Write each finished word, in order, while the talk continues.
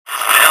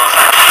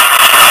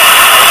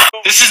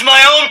This is my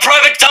own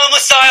private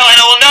domicile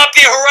and I will not be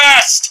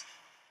harassed!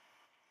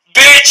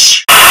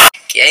 Bitch!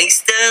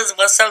 Gangsters,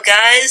 what's up,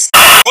 guys?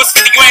 What's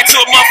 50 grand to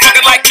a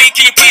motherfucker like me?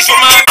 Can you please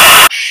remind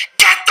me?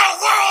 Get the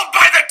world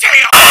by the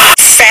tail!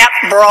 Fat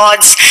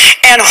broads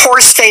and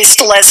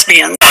horse-faced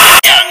lesbians. Make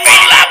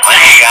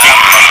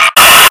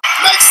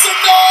some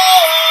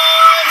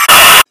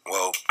noise!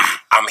 Well,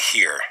 I'm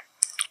here.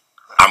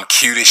 I'm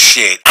cute as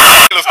shit.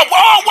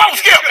 Whoa,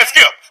 skip!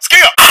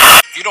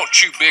 If you don't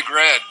chew Big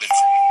Red, then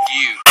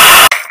you.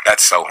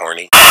 That's so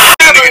horny.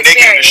 Nigga naked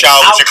in the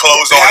shower with your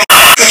clothes on.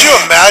 Could you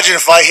imagine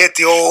if I hit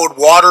the old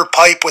water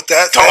pipe with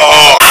that thing?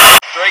 Oh.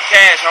 Straight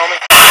cash, homie.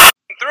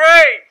 3,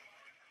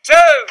 2,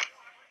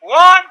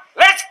 1,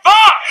 let's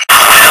fuck!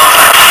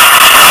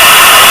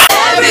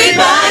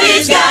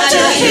 Everybody's got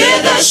to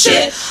hear the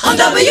shit on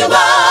W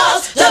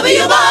Balls,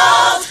 W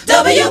Balls,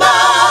 W Balls.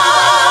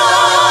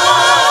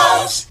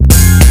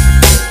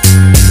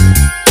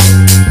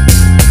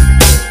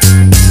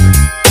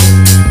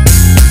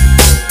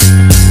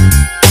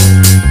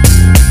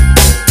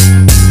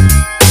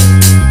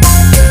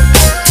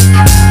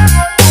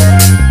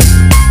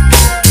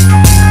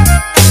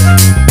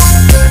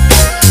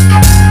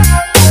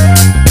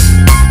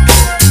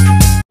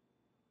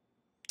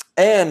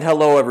 And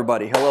hello,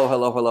 everybody.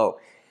 Hello.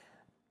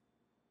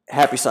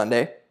 Happy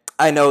Sunday.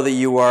 I know that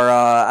you are,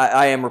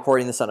 I am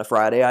recording this on a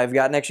Friday. I've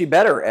gotten actually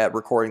better at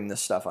recording this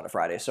stuff on a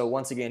Friday. So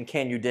once again,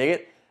 can you dig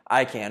it?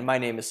 I can. My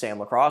name is Sam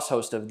Lacrosse,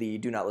 host of the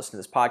Do Not Listen to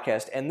This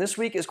podcast. And this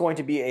week is going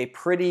to be a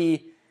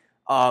pretty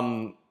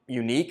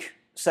unique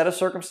set of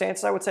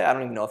circumstances, I would say. I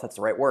don't even know if that's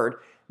the right word.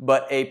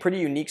 But a pretty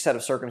unique set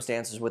of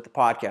circumstances with the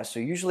podcast. So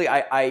usually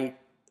I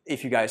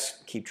if you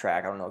guys keep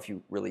track, I don't know if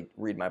you really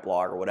read my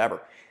blog or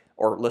whatever,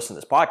 or listen to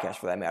this podcast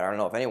for that matter. I don't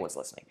know if anyone's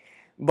listening.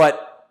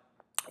 But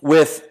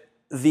with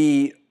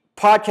the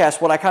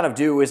podcast, what I kind of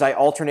do is I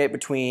alternate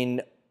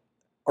between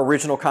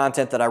original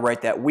content that I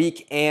write that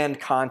week and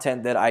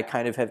content that I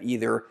kind of have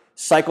either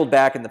cycled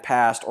back in the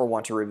past or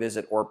want to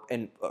revisit, or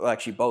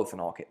actually both on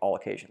all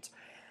occasions.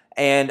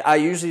 And I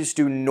usually just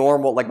do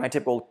normal, like my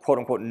typical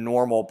quote-unquote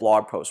normal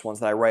blog posts, ones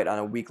that I write on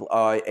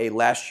a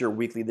last year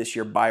weekly, this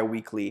year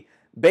bi-weekly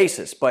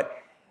basis. But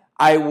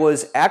I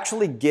was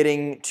actually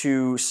getting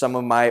to some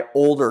of my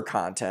older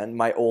content,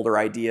 my older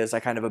ideas. I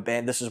kind of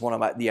abandoned. This is one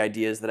of the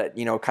ideas that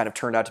kind of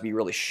turned out to be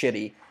really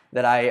shitty,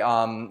 that I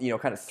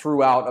kind of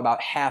threw out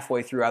about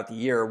halfway throughout the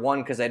year.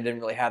 One, because I didn't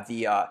really have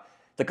the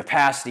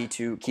capacity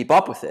to keep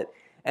up with it,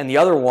 and the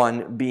other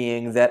one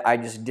being that I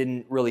just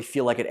didn't really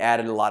feel like it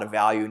added a lot of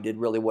value and did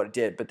really what it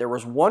did. But there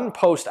was one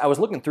post, I was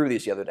looking through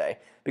these the other day,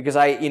 because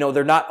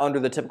they're not under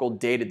the typical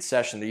dated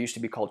session. They used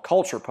to be called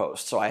culture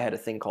posts, so I had a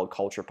thing called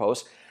culture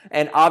posts,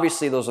 and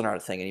obviously those are not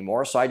a thing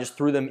anymore, so I just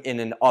threw them in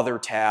an other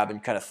tab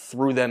and kind of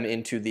threw them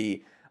into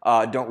the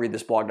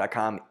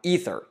don'treadthisblog.com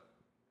ether.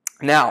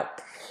 Now,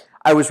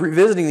 I was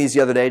revisiting these the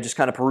other day, just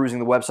kind of perusing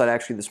the website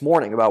actually this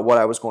morning about what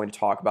I was going to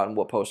talk about and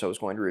what post I was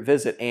going to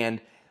revisit,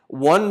 and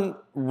one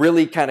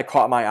really kind of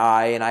caught my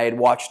eye, and I had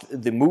watched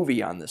the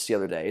movie on this the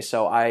other day.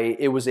 So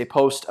it was a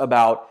post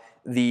about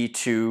the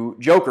two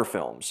Joker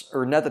films,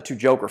 or not the two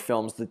Joker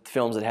films, the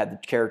films that had the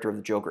character of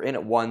the Joker in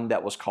it. One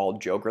that was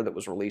called Joker, that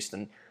was released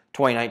in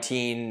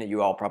 2019.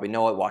 You all probably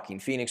know it. Joaquin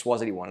Phoenix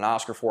was it. He won an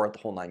Oscar for it, the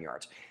whole 9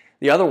 yards.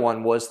 The other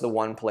one was the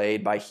one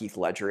played by Heath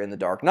Ledger in The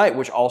Dark Knight,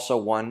 which also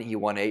won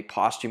a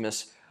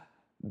posthumous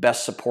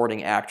Best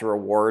Supporting Actor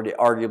award,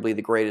 arguably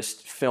the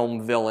greatest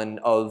film villain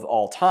of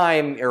all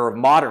time, or of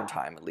modern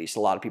time at least.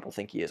 A lot of people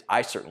think he is.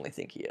 I certainly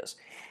think he is.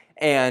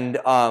 And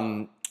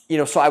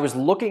so I was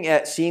looking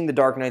at seeing The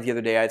Dark Knight the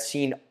other day. I've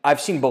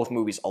seen both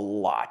movies a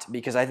lot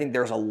because I think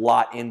there's a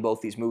lot in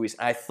both these movies.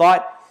 And I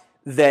thought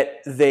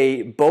that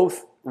they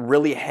both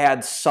really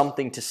had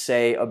something to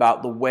say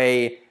about the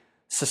way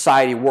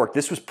society worked.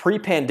 This was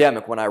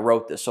pre-pandemic when I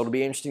wrote this, so it'll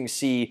be interesting to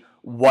see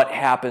what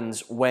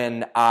happens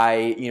when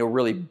I,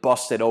 really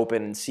bust it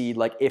open and see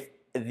like if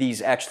these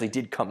actually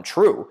did come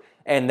true,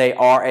 and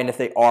if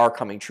they are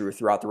coming true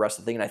throughout the rest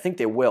of the thing, and I think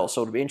they will.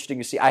 So it'll be interesting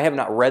to see. I have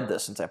not read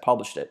this since I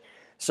published it,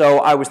 so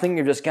I was thinking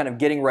of just kind of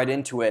getting right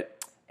into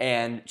it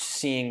and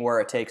seeing where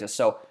it takes us.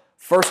 So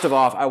first of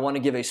all, I want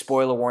to give a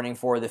spoiler warning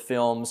for the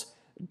films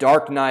The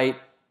Dark Knight,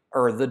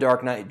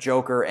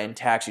 Joker, and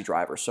Taxi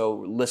Driver. So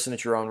listen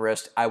at your own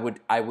risk. I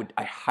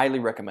highly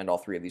recommend all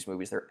three of these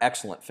movies. They're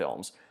excellent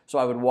films. So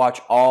I would watch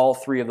all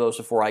three of those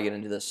before I get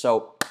into this.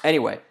 So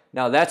anyway,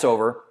 now that's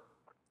over.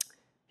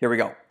 Here we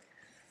go.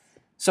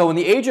 So in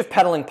the age of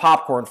peddling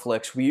popcorn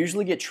flicks, we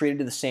usually get treated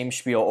to the same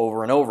spiel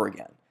over and over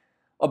again.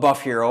 A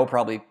buff hero,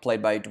 probably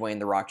played by Dwayne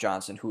The Rock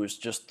Johnson, who is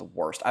just the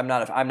worst. I'm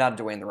not a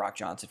Dwayne The Rock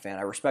Johnson fan.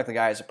 I respect the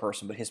guy as a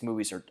person, but his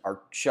movies are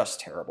just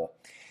terrible.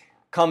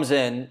 Comes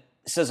in,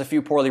 says a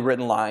few poorly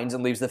written lines,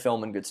 and leaves the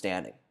film in good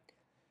standing.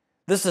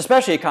 This is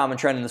especially a common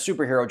trend in the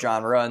superhero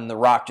genre, and The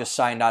Rock just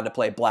signed on to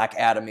play Black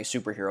Adam, a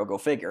superhero, go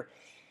figure.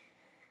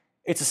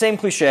 It's the same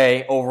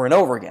cliche over and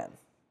over again.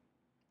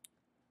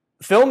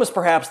 Film is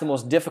perhaps the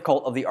most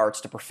difficult of the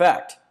arts to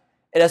perfect.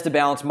 It has to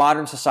balance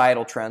modern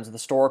societal trends with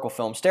historical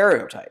film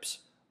stereotypes,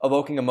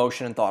 evoking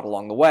emotion and thought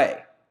along the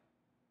way.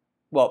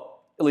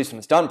 Well, at least when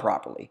it's done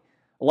properly.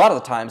 A lot of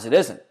the times it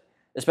isn't,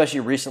 especially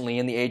recently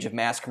in the age of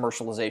mass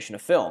commercialization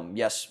of film.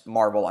 Yes,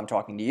 Marvel, I'm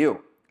talking to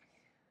you.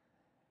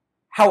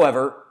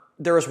 However,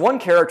 there is one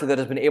character that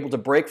has been able to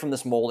break from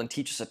this mold and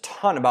teach us a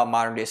ton about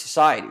modern-day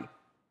society.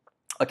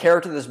 A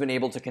character that has been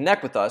able to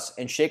connect with us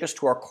and shake us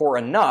to our core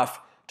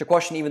enough to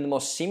question even the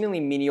most seemingly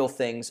menial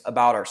things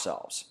about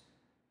ourselves.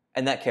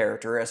 And that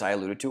character, as I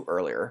alluded to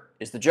earlier,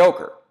 is the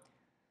Joker.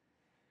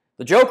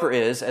 The Joker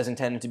is, as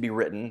intended to be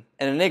written,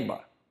 an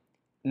enigma.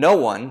 No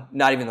one,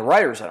 not even the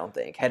writers, I don't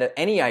think, had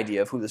any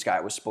idea of who this guy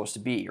was supposed to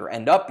be, or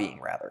end up being,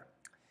 rather.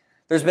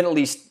 There's been at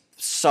least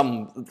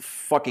some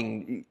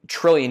fucking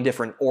trillion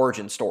different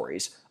origin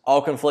stories,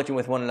 all conflicting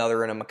with one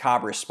another in a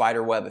macabre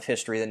spider web of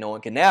history that no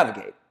one can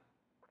navigate.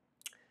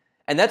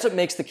 And that's what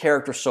makes the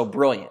character so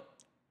brilliant,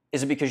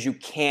 is it because you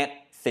can't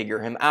figure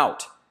him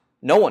out.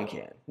 No one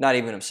can, not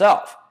even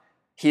himself.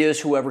 He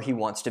is whoever he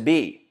wants to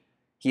be.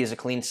 He is a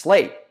clean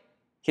slate.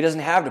 He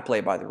doesn't have to play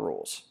by the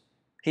rules.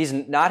 He's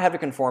not have to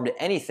conform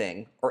to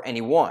anything or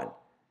anyone.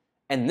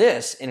 And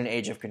this, in an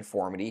age of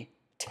conformity,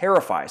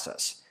 terrifies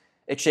us.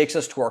 It shakes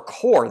us to our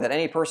core that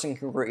any person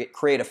can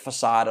create a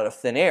facade out of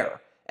thin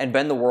air and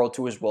bend the world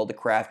to his will to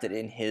craft it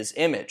in his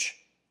image.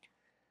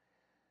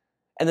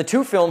 And the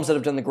two films that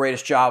have done the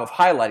greatest job of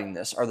highlighting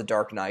this are The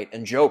Dark Knight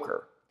and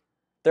Joker.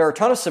 There are a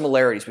ton of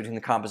similarities between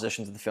the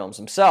compositions of the films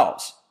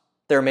themselves.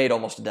 They're made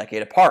almost a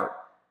decade apart.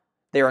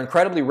 They are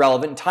incredibly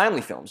relevant and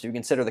timely films if you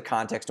consider the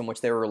context in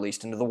which they were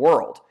released into the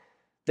world.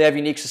 They have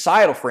unique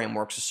societal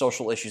frameworks of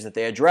social issues that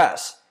they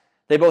address.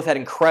 They both had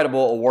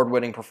incredible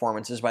award-winning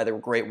performances by the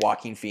great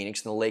Joaquin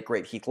Phoenix and the late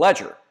great Heath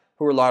Ledger,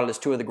 who were lauded as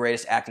two of the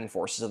greatest acting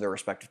forces of their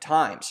respective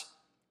times.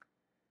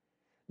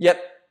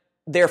 Yet,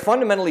 they are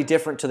fundamentally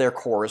different to their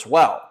core as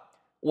well.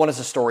 One is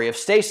a story of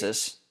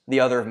stasis, the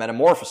other of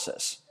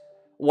metamorphosis.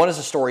 One is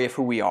a story of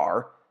who we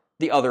are,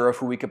 the other of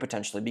who we could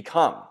potentially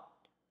become.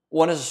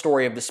 One is a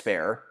story of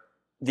despair,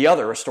 the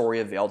other a story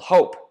of veiled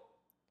hope.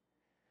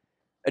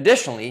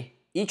 Additionally,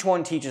 each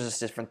one teaches us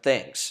different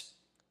things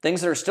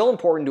that are still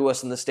important to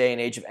us in this day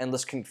and age of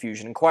endless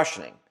confusion and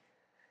questioning.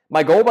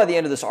 My goal by the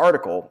end of this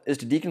article is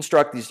to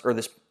deconstruct these, or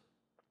this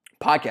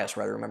podcast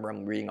rather, remember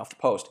I'm reading off the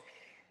post,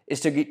 is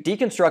to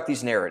deconstruct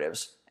these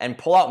narratives and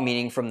pull out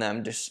meaning from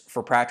them just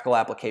for practical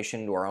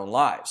application into our own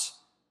lives.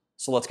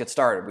 So let's get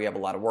started. We have a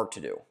lot of work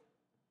to do.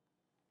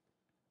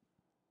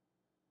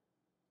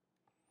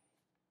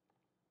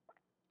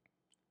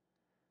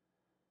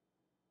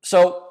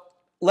 So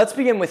let's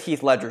begin with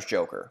Heath Ledger's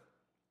Joker.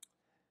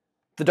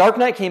 The Dark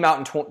Knight came out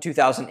in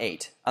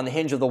 2008 on the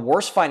hinge of the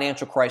worst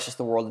financial crisis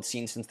the world had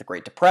seen since the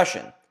Great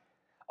Depression.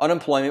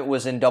 Unemployment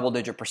was in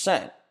double-digit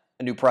 %,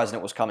 a new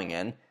president was coming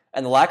in,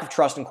 and the lack of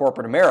trust in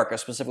corporate America,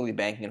 specifically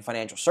banking and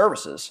financial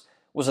services,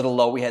 was at a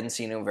low we hadn't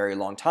seen in a very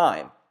long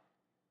time.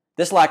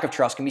 This lack of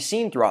trust can be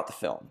seen throughout the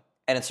film,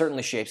 and it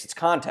certainly shapes its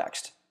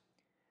context.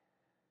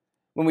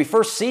 When we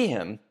first see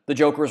him, the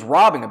Joker is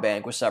robbing a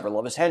bank with several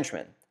of his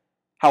henchmen.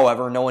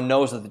 However, no one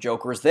knows that the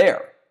Joker is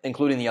there,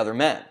 including the other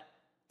men.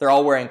 They're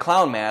all wearing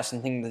clown masks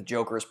and thinking the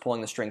Joker is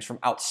pulling the strings from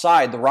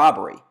outside the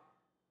robbery.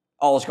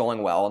 All is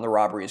going well, and the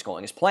robbery is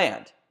going as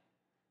planned.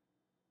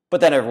 But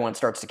then everyone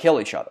starts to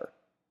kill each other.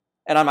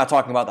 And I'm not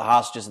talking about the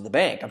hostages at the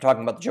bank, I'm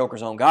talking about the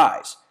Joker's own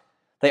guys.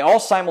 They all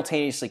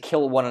simultaneously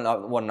kill one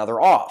another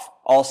off,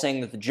 all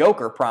saying that the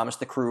Joker promised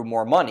the crew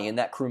more money, and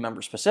that crew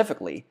member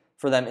specifically,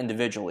 for them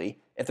individually,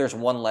 if there's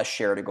one less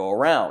share to go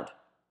around.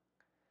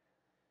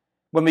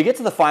 When we get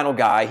to the final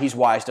guy, he's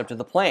wised up to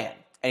the plan,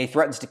 and he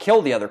threatens to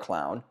kill the other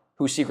clown,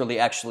 who secretly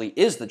actually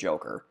is the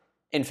Joker,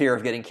 in fear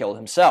of getting killed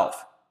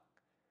himself.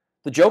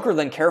 The Joker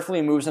then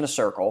carefully moves in a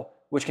circle,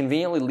 which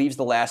conveniently leaves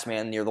the last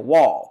man near the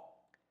wall.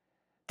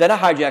 Then a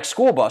hijacked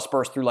school bus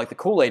bursts through like the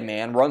Kool-Aid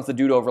Man, runs the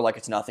dude over like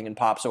it's nothing, and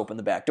pops open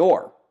the back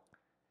door.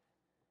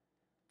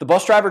 The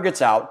bus driver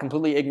gets out,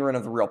 completely ignorant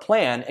of the real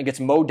plan, and gets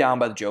mowed down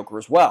by the Joker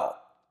as well,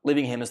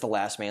 leaving him as the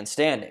last man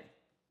standing.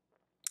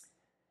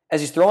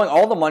 As he's throwing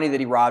all the money that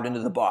he robbed into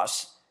the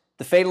bus,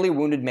 the fatally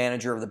wounded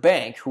manager of the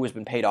bank, who has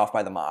been paid off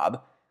by the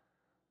mob,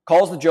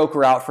 calls the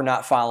Joker out for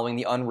not following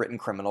the unwritten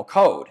criminal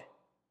code.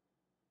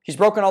 He's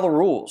broken all the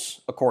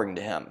rules, according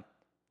to him.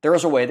 There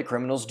is a way that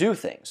criminals do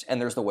things, and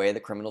there's the way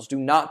that criminals do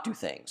not do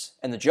things,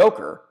 and the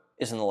Joker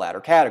is in the latter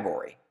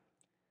category.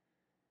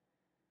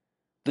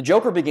 The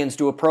Joker begins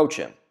to approach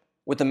him,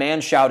 with the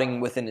man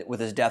shouting with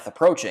his death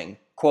approaching,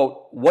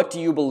 quote, "What do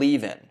you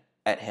believe in?"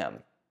 at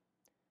him.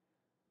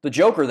 The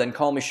Joker then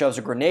calmly shoves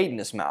a grenade in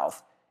his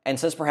mouth and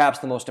says perhaps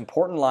the most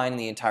important line in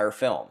the entire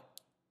film.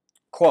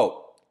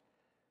 Quote,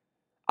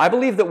 "I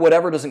believe that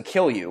whatever doesn't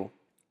kill you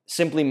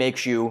simply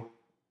makes you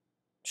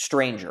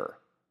stranger."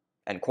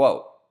 End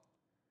quote.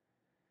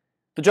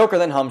 The Joker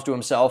then hums to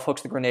himself,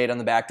 hooks the grenade on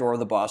the back door of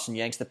the bus, and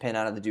yanks the pin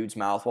out of the dude's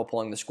mouth while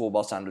pulling the school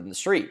bus onto the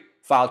street,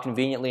 filed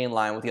conveniently in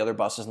line with the other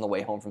buses on the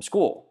way home from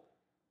school.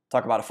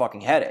 Talk about a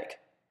fucking headache.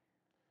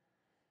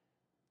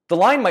 The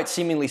line might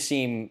seemingly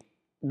seem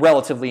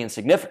relatively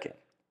insignificant,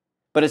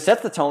 but it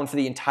sets the tone for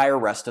the entire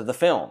rest of the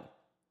film.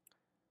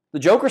 The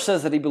Joker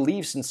says that he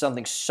believes in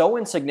something so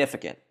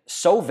insignificant,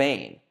 so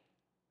vain,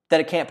 that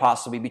it can't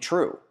possibly be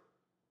true.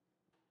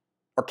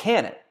 Or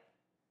can it?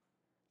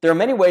 There are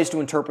many ways to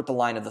interpret the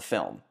line of the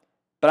film,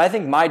 but I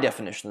think my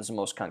definition is the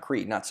most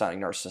concrete, not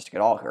sounding narcissistic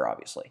at all here,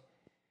 obviously.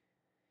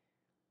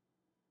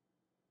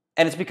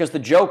 And it's because the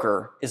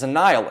Joker is a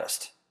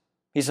nihilist.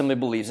 He simply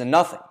believes in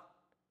nothing.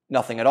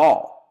 Nothing at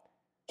all.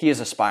 He is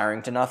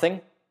aspiring to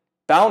nothing,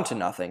 bound to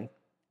nothing,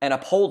 and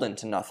upholden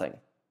to nothing.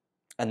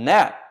 And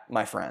that,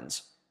 my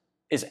friends,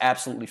 is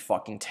absolutely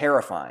fucking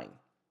terrifying.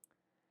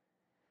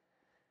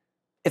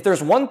 If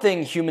there's one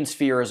thing humans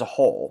fear as a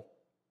whole,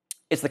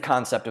 it's the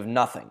concept of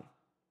nothing.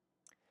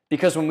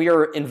 Because when we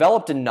are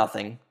enveloped in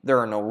nothing, there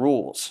are no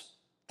rules.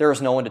 There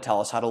is no one to tell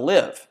us how to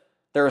live.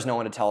 There is no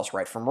one to tell us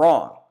right from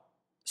wrong.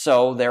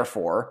 So,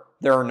 therefore,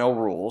 there are no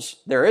rules,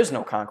 there is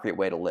no concrete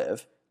way to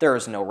live, there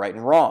is no right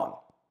and wrong.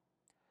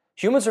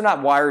 Humans are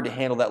not wired to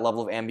handle that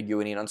level of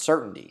ambiguity and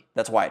uncertainty.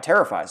 That's why it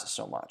terrifies us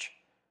so much.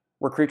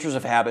 We're creatures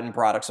of habit and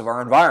products of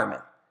our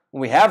environment.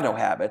 When we have no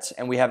habits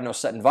and we have no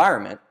set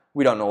environment,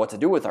 we don't know what to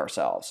do with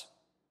ourselves.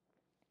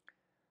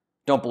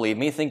 Don't believe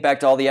me? Think back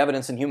to all the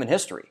evidence in human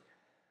history.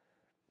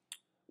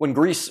 When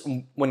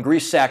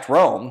Greece sacked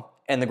Rome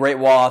and the Great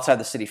Wall outside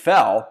the city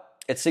fell,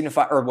 it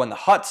signified, or when the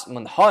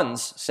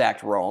Huns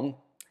sacked Rome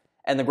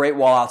and the Great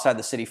Wall outside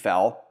the city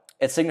fell,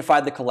 it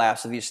signified the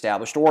collapse of the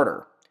established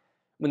order.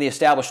 When the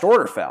established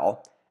order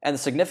fell, and the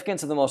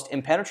significance of the most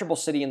impenetrable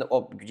city in the...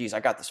 Oh, geez, I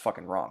got this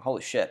fucking wrong.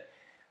 Holy shit.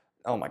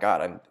 Oh my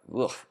God,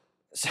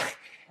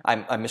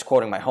 I'm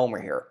misquoting my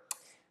Homer here.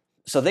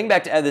 So think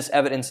back to this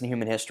evidence in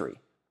human history.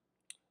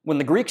 When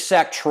the Greeks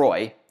sacked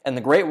Troy and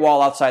the Great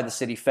Wall outside the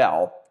city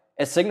fell,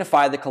 it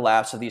signified the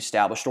collapse of the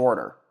established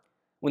order.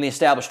 When the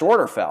established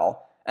order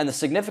fell, and the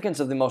significance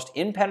of the most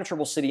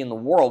impenetrable city in the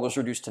world was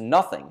reduced to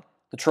nothing,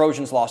 the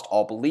Trojans lost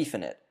all belief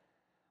in it.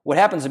 What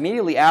happens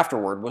immediately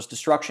afterward was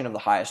destruction of the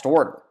highest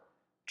order.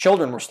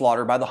 Children were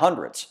slaughtered by the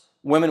hundreds,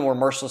 women were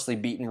mercilessly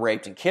beaten,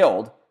 raped, and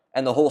killed,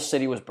 and the whole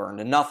city was burned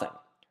to nothing.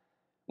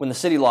 When the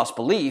city lost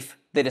belief,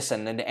 they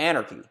descended into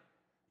anarchy.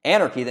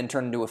 Anarchy then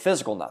turned into a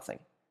physical nothing.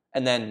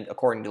 And then,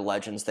 according to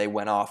legends, they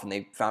went off and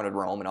they founded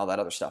Rome and all that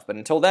other stuff. But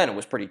until then, it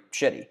was pretty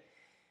shitty.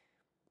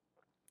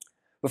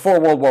 Before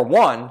World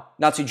War I,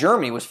 Nazi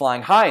Germany was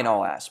flying high in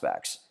all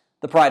aspects.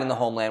 The pride in the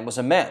homeland was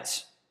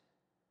immense.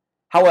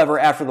 However,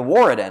 after the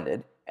war had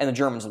ended, and the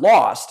Germans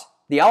lost,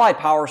 the Allied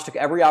powers took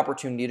every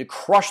opportunity to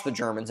crush the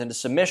Germans into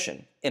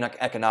submission in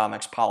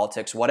economics,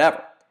 politics,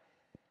 whatever.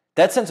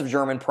 That sense of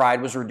German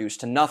pride was reduced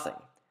to nothing.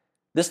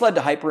 This led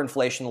to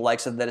hyperinflation, the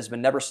likes of that has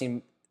been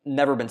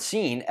never been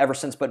seen ever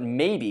since but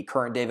maybe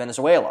current-day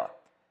Venezuela.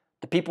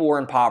 The people were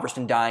impoverished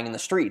and dying in the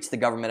streets. The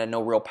government had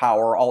no real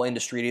power. All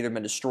industry had either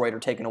been destroyed or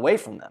taken away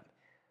from them.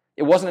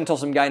 It wasn't until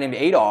some guy named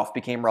Adolf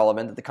became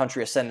relevant that the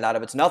country ascended out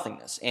of its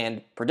nothingness,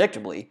 and,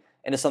 predictably,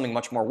 into something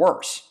much more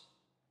worse.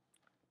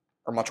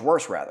 Or much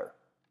worse, rather.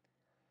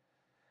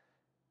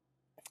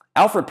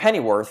 Alfred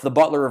Pennyworth, the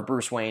butler of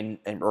Bruce Wayne,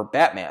 or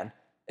Batman,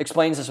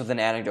 explains this with an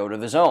anecdote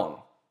of his own.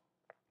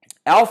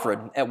 Alfred,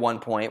 at one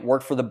point,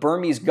 worked for the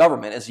Burmese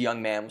government as a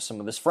young man with some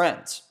of his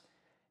friends.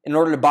 In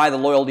order to buy the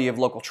loyalty of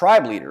local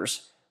tribe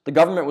leaders, the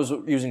government was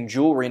using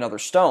jewelry and other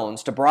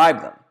stones to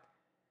bribe them.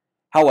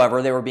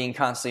 However, they were being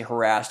constantly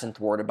harassed and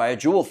thwarted by a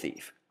jewel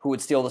thief, who would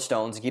steal the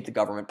stones and keep the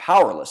government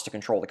powerless to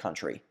control the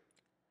country.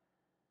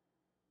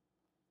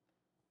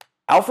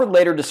 Alfred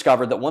later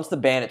discovered that once the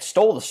bandit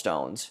stole the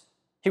stones,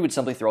 he would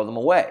simply throw them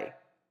away,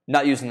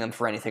 not using them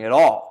for anything at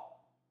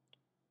all.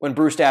 When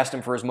Bruce asked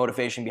him for his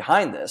motivation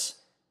behind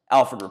this,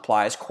 Alfred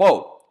replies,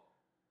 quote,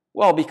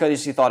 "Well,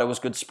 because he thought it was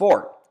good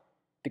sport.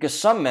 Because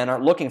some men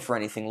aren't looking for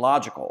anything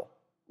logical,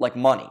 like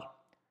money.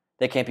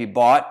 They can't be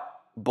bought,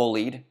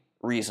 bullied,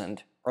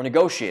 reasoned, or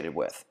negotiated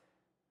with.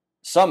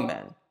 Some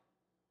men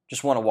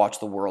just want to watch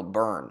the world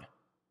burn."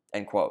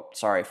 End quote.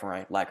 Sorry for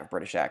my lack of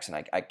British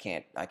accent. I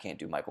can't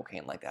do Michael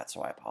Caine like that,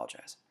 so I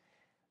apologize.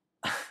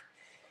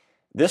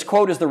 This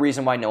quote is the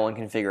reason why no one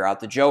can figure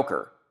out the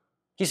Joker.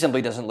 He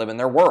simply doesn't live in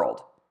their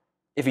world.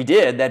 If he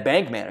did, that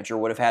bank manager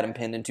would have had him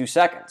pinned in 2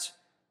 seconds.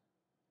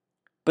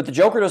 But the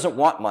Joker doesn't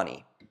want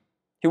money.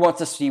 He wants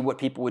to see what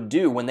people would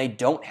do when they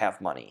don't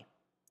have money.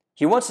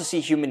 He wants to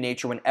see human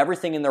nature when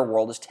everything in their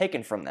world is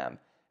taken from them,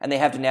 and they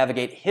have to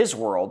navigate his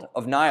world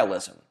of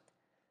nihilism.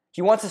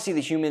 He wants to see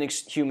the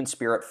human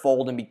spirit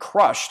fold and be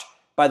crushed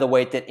by the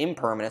weight that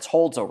impermanence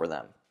holds over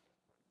them.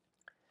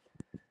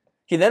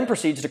 He then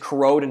proceeds to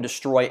corrode and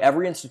destroy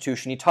every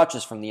institution he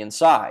touches from the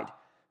inside,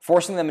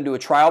 forcing them into a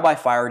trial by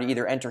fire to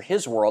either enter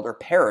his world or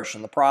perish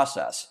in the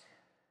process.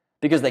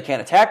 Because they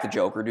can't attack the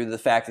Joker due to the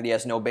fact that he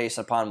has no base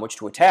upon which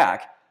to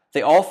attack,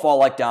 they all fall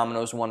like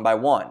dominoes one by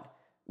one,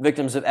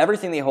 victims of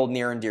everything they hold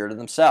near and dear to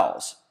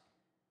themselves.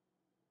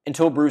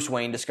 Until Bruce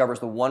Wayne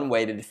discovers the one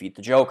way to defeat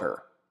the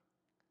Joker.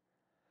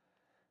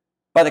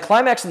 By the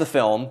climax of the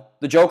film,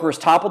 the Joker has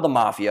toppled the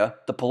Mafia,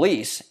 the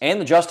police, and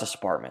the Justice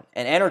Department,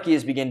 and anarchy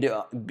has begin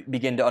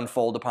to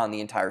unfold upon the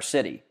entire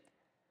city.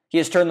 He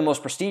has turned the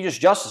most prestigious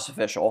justice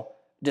official,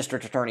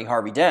 District Attorney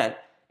Harvey Dent,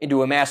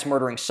 into a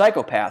mass-murdering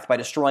psychopath by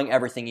destroying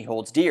everything he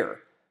holds dear,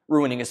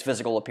 ruining his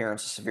physical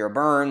appearance with severe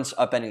burns,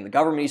 upending the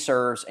government he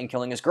serves, and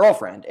killing his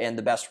girlfriend and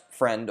the best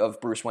friend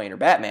of Bruce Wayne or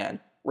Batman,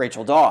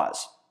 Rachel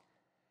Dawes.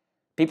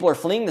 People are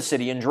fleeing the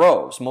city in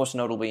droves, most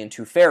notably in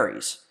two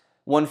ferries,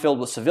 one filled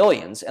with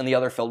civilians and the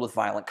other filled with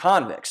violent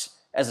convicts,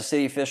 as the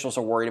city officials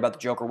are worried about the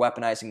Joker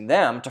weaponizing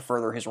them to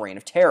further his reign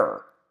of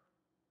terror.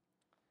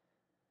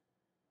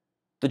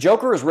 The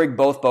Joker has rigged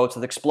both boats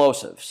with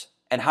explosives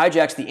and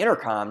hijacks the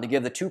intercom to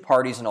give the two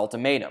parties an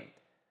ultimatum.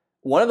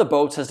 One of the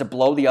boats has to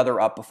blow the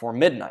other up before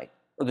midnight,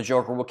 or the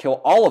Joker will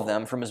kill all of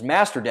them from his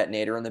master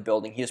detonator in the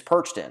building he is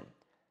perched in.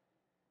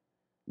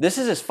 This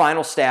is his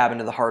final stab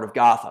into the heart of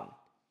Gotham,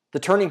 the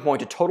turning point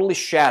to totally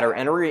shatter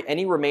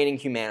any remaining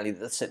humanity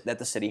that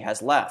the city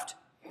has left.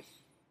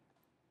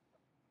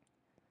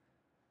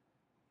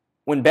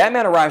 When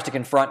Batman arrives to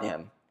confront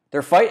him,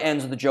 their fight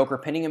ends with the Joker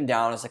pinning him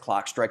down as the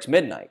clock strikes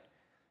midnight,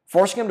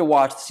 forcing him to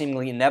watch the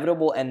seemingly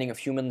inevitable ending of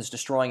humans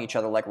destroying each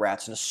other like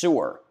rats in a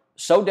sewer,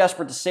 so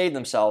desperate to save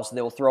themselves that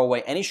they will throw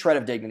away any shred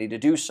of dignity to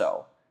do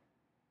so,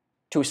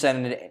 to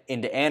ascend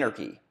into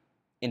anarchy,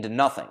 into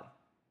nothing.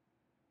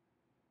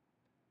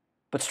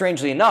 But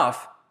strangely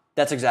enough,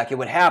 that's exactly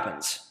what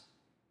happens.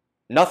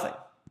 Nothing.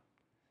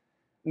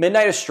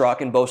 Midnight has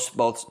struck and both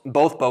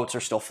boats are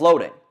still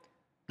floating.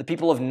 The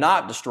people have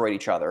not destroyed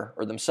each other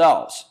or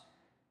themselves.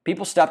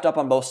 People stepped up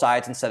on both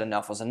sides and said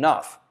enough was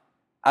enough.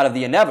 Out of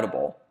the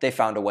inevitable, they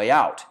found a way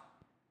out.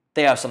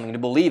 They have something to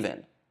believe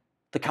in.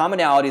 The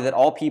commonality that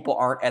all people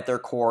aren't at their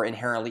core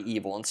inherently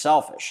evil and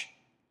selfish.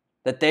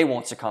 That they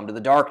won't succumb to the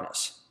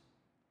darkness.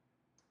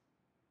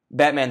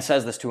 Batman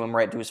says this to him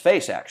right to his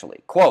face,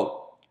 actually.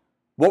 Quote,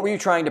 "What were you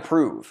trying to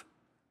prove?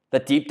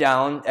 That deep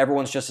down,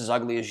 everyone's just as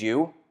ugly as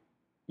you?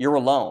 You're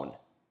alone."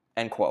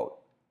 End quote.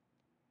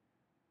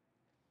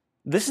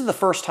 This is the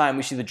first time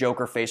we see the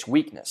Joker face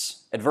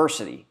weakness,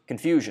 adversity,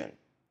 confusion.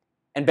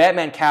 And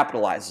Batman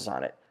capitalizes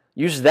on it,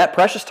 uses that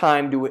precious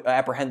time to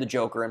apprehend the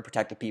Joker and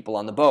protect the people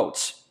on the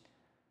boats.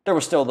 There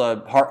was still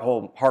the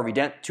whole Harvey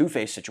Dent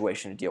Two-Face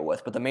situation to deal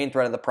with, but the main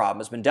threat of the problem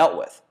has been dealt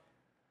with.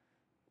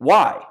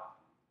 Why?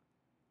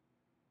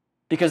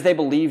 Because they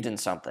believed in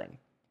something.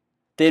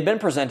 They had been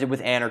presented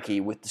with anarchy,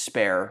 with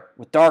despair,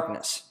 with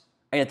darkness,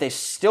 and yet they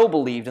still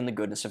believed in the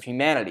goodness of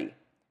humanity.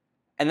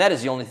 And that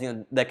is the only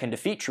thing that can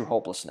defeat true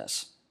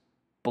hopelessness.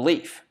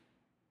 Belief.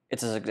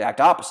 It's his exact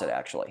opposite,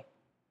 actually.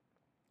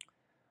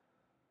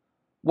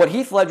 What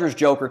Heath Ledger's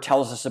Joker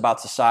tells us about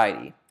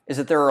society is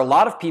that there are a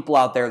lot of people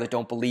out there that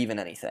don't believe in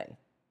anything.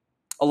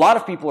 A lot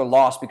of people are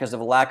lost because of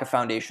a lack of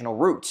foundational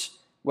roots,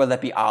 whether that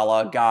be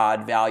Allah,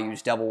 God,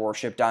 values, devil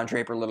worship, Don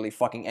Draper literally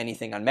fucking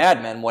anything on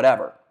Mad Men,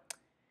 whatever.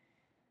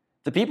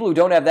 The people who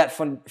don't have that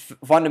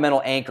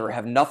fundamental anchor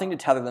have nothing to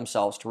tether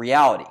themselves to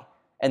reality,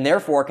 and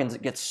therefore can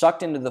get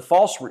sucked into the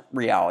false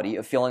reality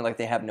of feeling like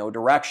they have no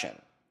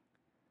direction.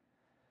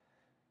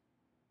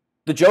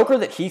 The Joker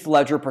that Heath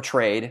Ledger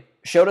portrayed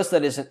showed us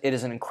that it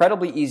is an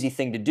incredibly easy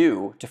thing to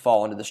do to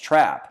fall into this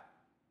trap,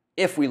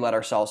 if we let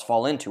ourselves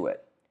fall into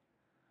it.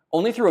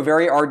 Only through a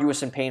very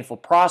arduous and painful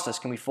process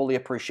can we fully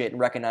appreciate and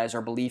recognize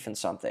our belief in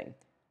something.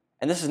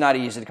 And this is not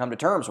easy to come to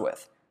terms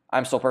with.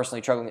 I'm still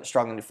personally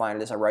struggling to find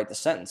it as I write this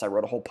sentence. I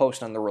wrote a whole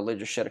post on the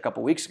religious shit a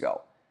couple weeks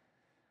ago.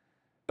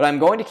 But I'm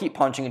going to keep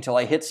punching until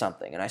I hit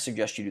something, and I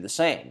suggest you do the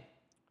same.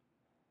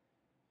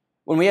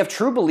 When we have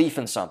true belief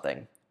in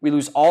something, we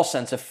lose all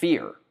sense of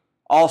fear,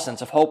 all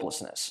sense of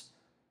hopelessness.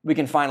 We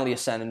can finally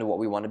ascend into what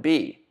we want to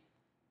be.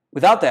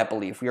 Without that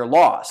belief, we are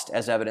lost,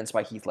 as evidenced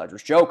by Heath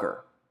Ledger's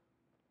Joker.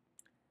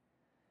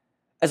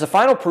 As a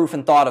final proof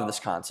and thought of this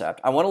concept,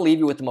 I want to leave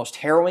you with the most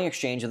harrowing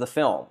exchange of the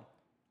film,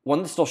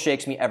 one that still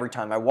shakes me every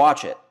time I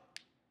watch it.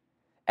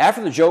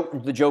 After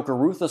the Joker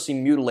ruthlessly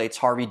mutilates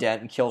Harvey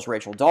Dent and kills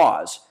Rachel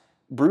Dawes,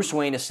 Bruce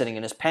Wayne is sitting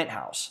in his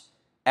penthouse,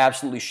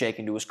 absolutely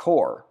shaken to his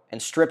core,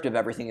 and stripped of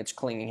everything that's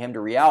clinging him to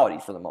reality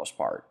for the most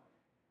part.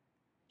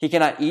 He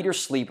cannot eat or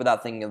sleep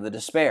without thinking of the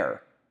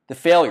despair, the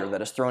failure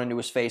that is thrown into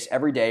his face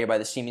every day by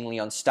the seemingly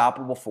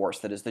unstoppable force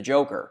that is the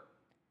Joker.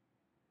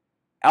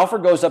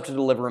 Alfred goes up to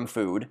deliver him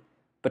food,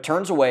 but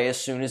turns away as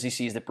soon as he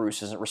sees that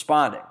Bruce isn't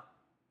responding.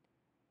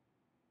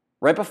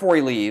 Right before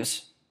he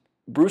leaves,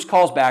 Bruce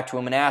calls back to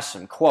him and asks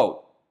him,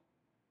 quote,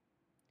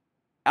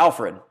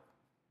 "Alfred,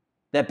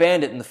 that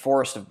bandit in the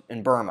forest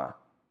in Burma,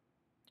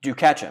 did you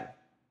catch him?"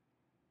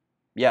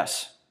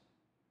 "Yes."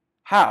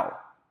 "How?"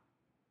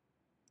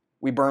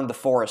 "We burned the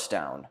forest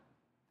down."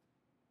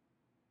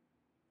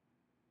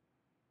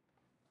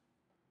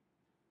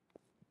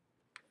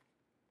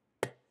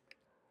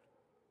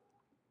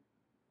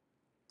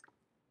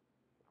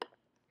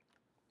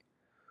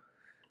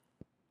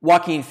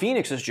 Joaquin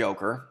Phoenix's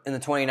Joker in the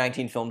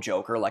 2019 film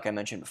Joker, like I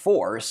mentioned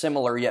before, is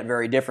similar yet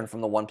very different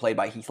from the one played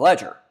by Heath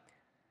Ledger.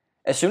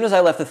 As soon as I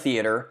left the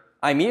theater,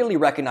 I immediately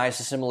recognized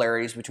the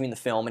similarities between the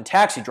film and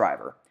Taxi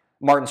Driver,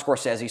 Martin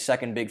Scorsese's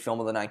second big film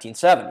of the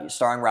 1970s,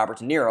 starring Robert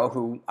De Niro,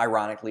 who,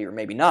 ironically or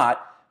maybe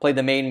not, played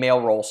the main male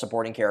role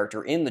supporting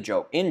character in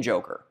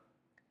Joker.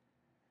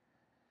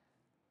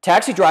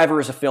 Taxi Driver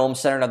is a film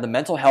centered on the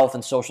mental health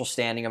and social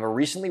standing of a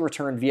recently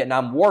returned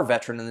Vietnam War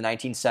veteran in the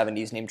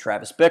 1970s named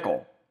Travis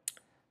Bickle.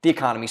 The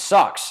economy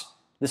sucks.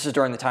 This is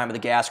during the time of the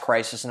gas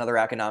crisis and other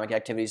economic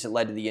activities that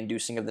led to the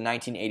inducing of the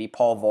 1980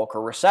 Paul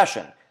Volcker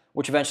recession,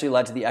 which eventually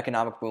led to the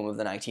economic boom of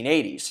the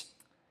 1980s.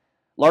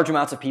 Large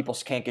amounts of people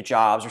can't get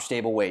jobs or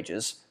stable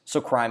wages,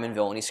 so crime and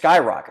villainy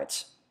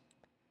skyrockets.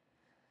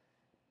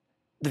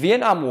 The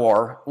Vietnam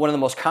War, one of the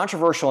most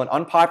controversial and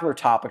unpopular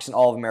topics in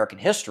all of American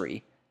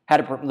history,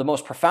 had the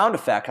most profound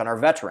effect on our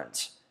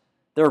veterans.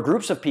 There were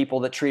groups of people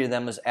that treated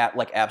them as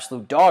like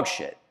absolute dog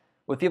shit,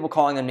 with people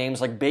calling them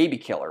names like baby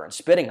killer and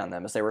spitting on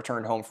them as they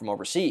returned home from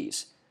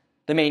overseas.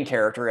 The main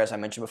character, as I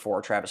mentioned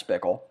before, Travis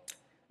Bickle,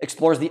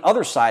 explores the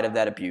other side of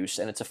that abuse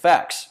and its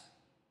effects.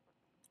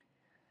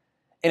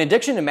 In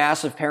addition to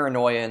massive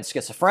paranoia and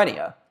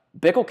schizophrenia,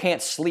 Bickle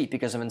can't sleep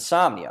because of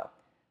insomnia,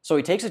 so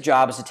he takes a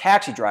job as a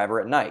taxi driver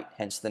at night,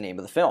 hence the name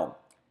of the film.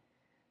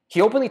 He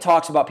openly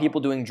talks about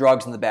people doing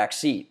drugs in the back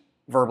seat,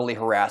 verbally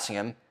harassing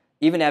him,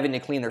 even having to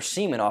clean their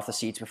semen off the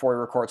seats before he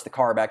reports the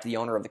car back to the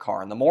owner of the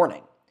car in the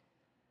morning.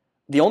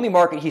 The only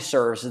market he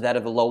serves is that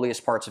of the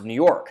lowliest parts of New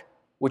York,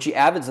 which he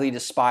avidly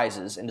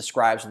despises and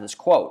describes with this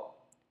quote,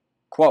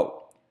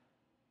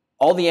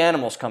 "All the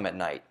animals come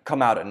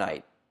out at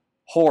night.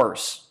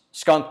 Whores,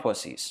 skunk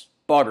pussies,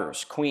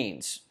 buggers,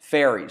 queens,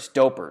 fairies,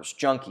 dopers,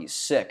 junkies,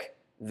 sick,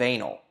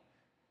 venal.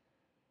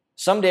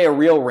 Someday a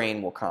real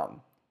rain will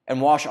come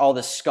and wash all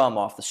this scum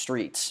off the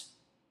streets."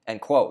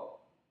 End quote.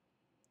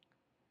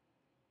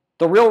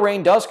 The real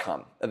rain does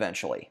come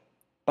eventually,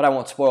 but I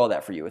won't spoil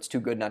that for you. It's too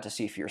good not to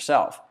see for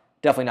yourself.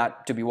 Definitely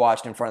not to be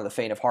watched in front of the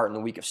faint of heart and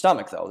the weak of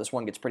stomach, though. This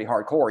one gets pretty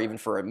hardcore, even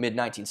for a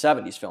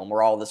mid-1970s film,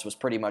 where all this was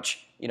pretty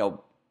much,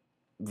 no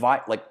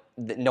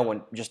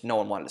one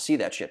wanted to see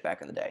that shit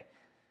back in the day.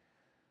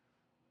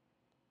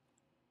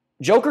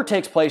 Joker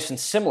takes place in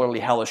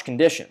similarly hellish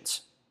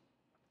conditions.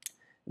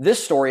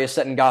 This story is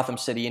set in Gotham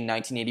City in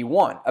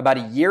 1981, about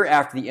a year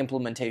after the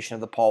implementation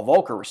of the Paul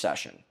Volcker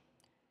recession.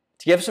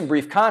 To give some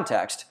brief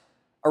context,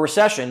 a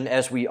recession,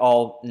 as we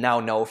all now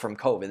know from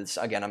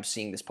COVID, again, I'm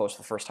seeing this post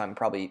for the first time in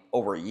probably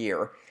over a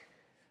year.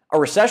 A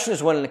recession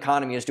is when an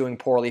economy is doing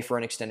poorly for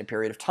an extended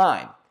period of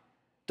time.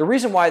 The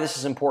reason why this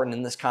is important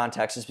in this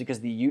context is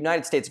because the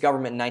United States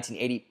government in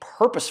 1980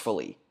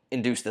 purposefully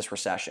induced this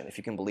recession, if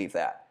you can believe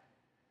that.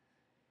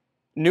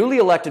 Newly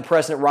elected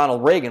President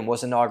Ronald Reagan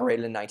was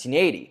inaugurated in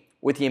 1980,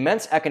 with the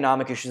immense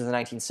economic issues of the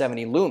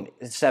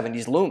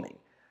 1970s looming,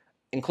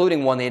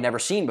 including one they had never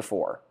seen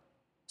before,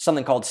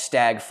 something called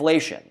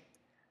stagflation.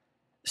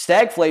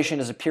 Stagflation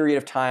is a period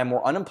of time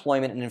where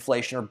unemployment and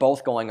inflation are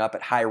both going up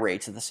at high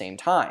rates at the same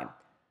time.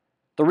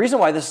 The reason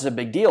why this is a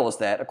big deal is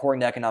that,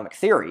 according to economic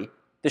theory,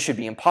 this should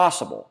be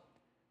impossible.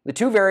 The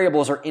two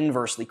variables are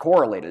inversely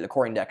correlated,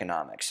 according to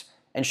economics,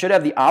 and should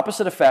have the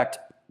opposite effect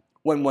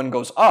when one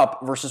goes up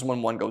versus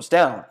when one goes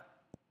down.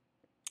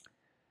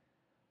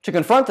 To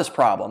confront this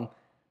problem,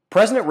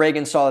 President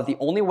Reagan saw that the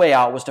only way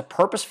out was to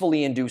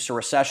purposefully induce a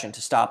recession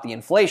to stop the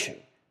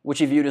inflation, which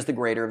he viewed as the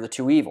greater of the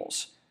two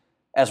evils.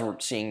 As we're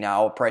seeing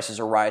now, prices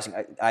are rising.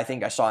 I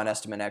think I saw an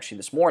estimate actually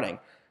this morning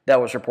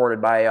that was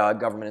reported by a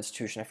government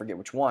institution, I forget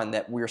which one,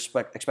 that we're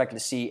expecting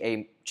to see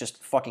a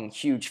just fucking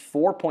huge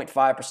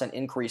 4.5%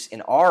 increase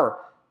in our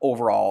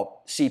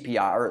overall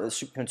CPI, or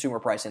the Consumer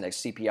Price Index,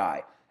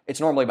 CPI.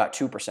 It's normally about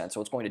 2%, so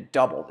it's going to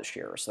double this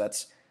year. So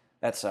that's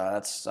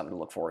something to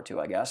look forward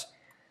to, I guess.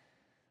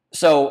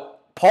 So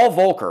Paul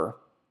Volcker,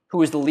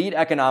 who is the lead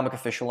economic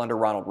official under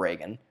Ronald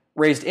Reagan,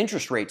 raised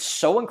interest rates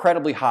so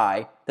incredibly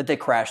high that they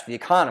crashed the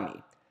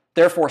economy,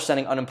 therefore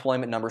sending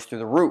unemployment numbers through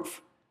the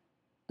roof.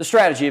 The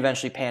strategy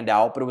eventually panned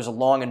out, but it was a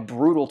long and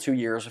brutal 2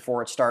 years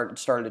before it started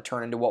to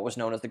turn into what was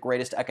known as the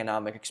greatest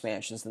economic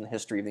expansions in the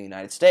history of the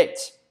United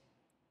States.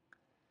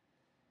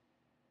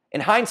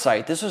 In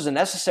hindsight, this was a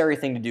necessary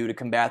thing to do to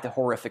combat the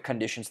horrific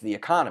conditions of the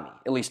economy,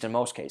 at least in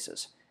most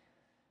cases.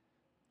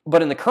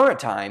 But in the current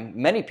time,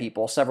 many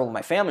people, several of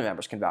my family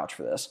members can vouch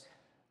for this,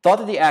 thought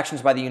that the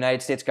actions by the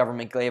United States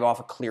government gave off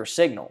a clear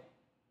signal.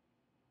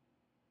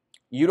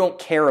 You don't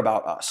care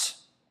about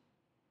us.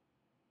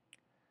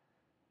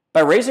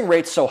 By raising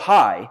rates so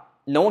high,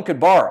 no one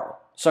could borrow,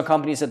 so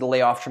companies had to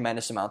lay off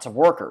tremendous amounts of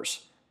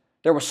workers.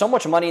 There was so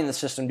much money in the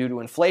system due to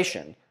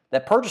inflation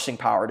that purchasing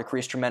power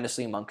decreased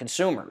tremendously among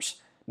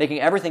consumers, making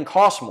everything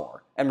cost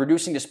more and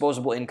reducing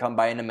disposable income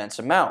by an immense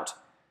amount.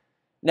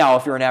 Now,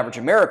 if you're an average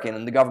American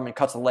and the government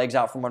cuts the legs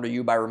out from under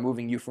you by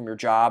removing you from your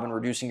job and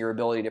reducing your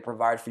ability to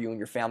provide for you and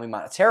your family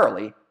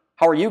monetarily,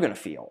 how are you going to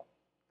feel?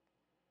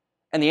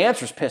 And the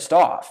answer is pissed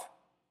off.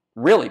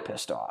 Really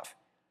pissed off.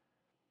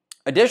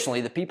 Additionally,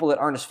 the people that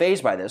aren't as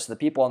fazed by this are the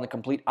people on the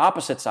complete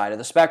opposite side of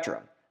the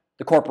spectrum.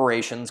 The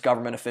corporations,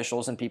 government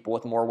officials, and people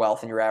with more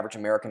wealth than your average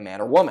American man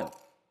or woman.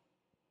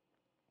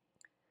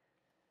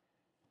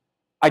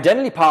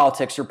 Identity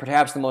politics are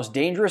perhaps the most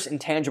dangerous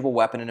intangible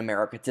weapon in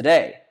America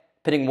today,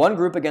 pitting one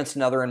group against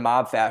another in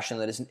mob fashion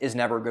that is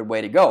never a good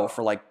way to go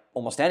for like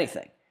almost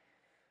anything.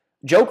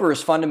 Joker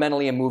is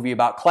fundamentally a movie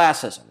about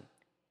classism,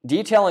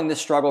 detailing this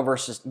struggle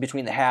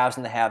between the haves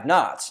and the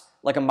have-nots,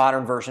 like a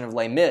modern version of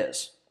Les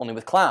Mis, only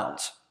with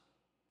clowns.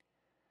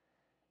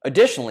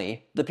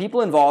 Additionally, the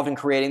people involved in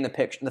creating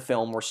the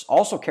film were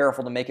also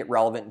careful to make it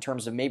relevant in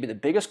terms of maybe the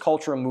biggest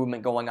cultural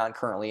movement going on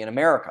currently in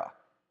America: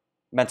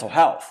 mental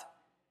health.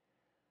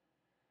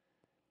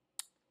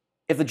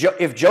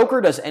 If Joker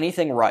does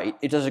anything right,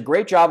 it does a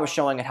great job of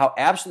showing how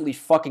absolutely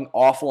fucking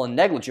awful and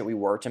negligent we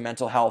were to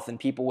mental health and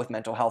people with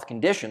mental health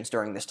conditions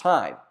during this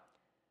time.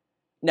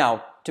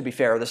 Now, to be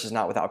fair, this is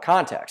not without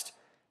context.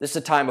 This is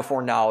a time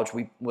before knowledge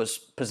was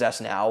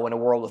possessed now, in a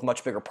world with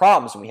much bigger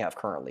problems than we have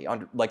currently,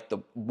 like the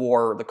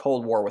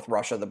Cold War with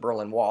Russia, the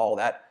Berlin Wall,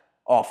 that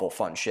awful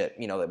fun shit,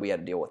 that we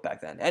had to deal with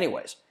back then.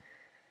 Anyways,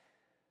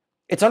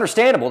 it's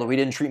understandable that we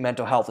didn't treat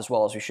mental health as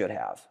well as we should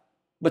have.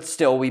 But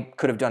still, we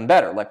could have done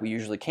better, like we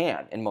usually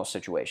can in most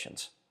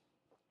situations.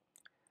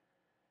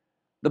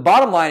 The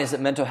bottom line is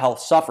that mental health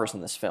suffers in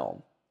this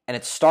film, and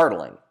it's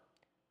startling.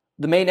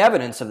 The main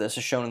evidence of this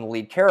is shown in the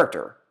lead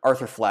character,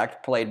 Arthur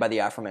Fleck, played by the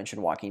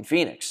aforementioned Joaquin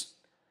Phoenix.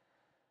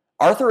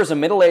 Arthur is a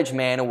middle-aged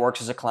man who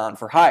works as a clown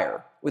for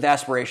hire, with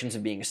aspirations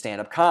of being a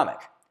stand-up comic.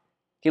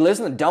 He lives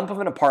in the dump of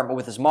an apartment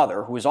with his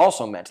mother, who is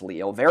also mentally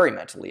ill, very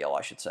mentally ill,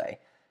 I should say,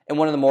 in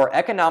one of the more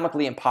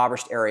economically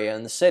impoverished areas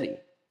in the city.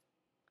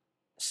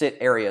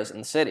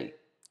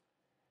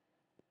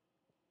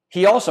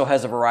 He also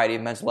has a variety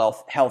of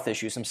mental health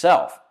issues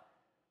himself.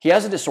 He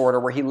has a disorder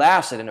where he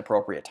laughs at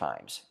inappropriate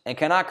times and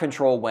cannot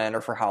control when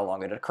or for how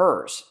long it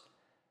occurs.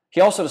 He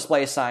also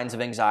displays signs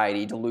of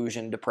anxiety,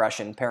 delusion,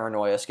 depression,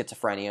 paranoia,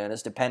 schizophrenia, and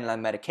is dependent on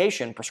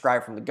medication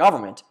prescribed from the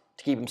government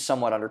to keep him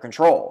somewhat under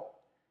control.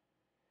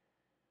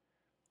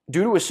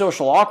 Due to his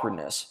social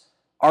awkwardness,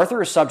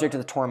 Arthur is subject to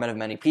the torment of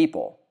many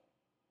people.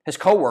 His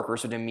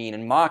co-workers would demean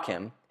and mock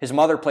him, his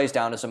mother plays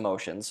down his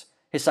emotions,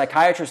 his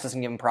psychiatrist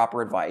doesn't give him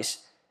proper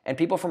advice, and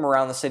people from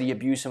around the city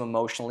abuse him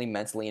emotionally,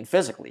 mentally, and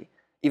physically,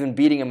 even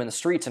beating him in the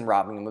streets and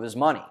robbing him of his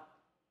money.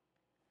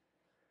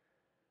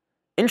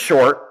 In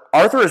short,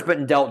 Arthur has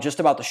been dealt just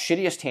about the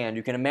shittiest hand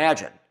you can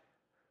imagine.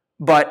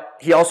 But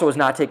he also has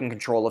not taken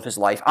control of his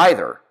life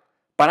either.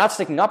 By not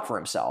sticking up for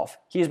himself,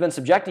 he has been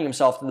subjecting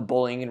himself to the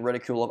bullying and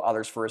ridicule of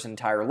others for his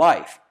entire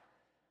life.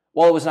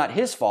 While it was not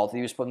his fault that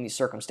he was put in these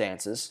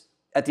circumstances,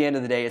 at the end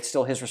of the day, it's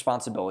still his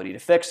responsibility to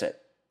fix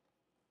it.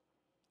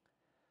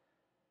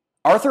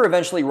 Arthur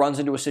eventually runs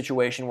into a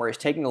situation where he's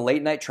taking a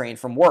late-night train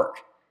from work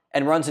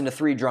and runs into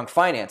 3 drunk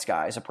finance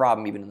guys, a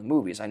problem even in the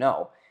movies, I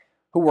know,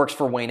 who works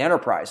for Wayne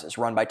Enterprises,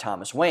 run by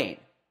Thomas Wayne,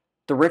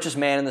 the richest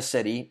man in the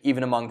city,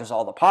 even among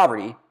all the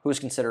poverty, who is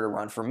considered to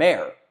run for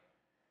mayor.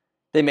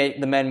 The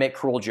men make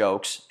cruel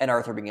jokes, and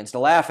Arthur begins to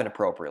laugh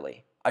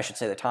inappropriately. I should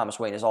say that Thomas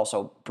Wayne is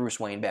also Bruce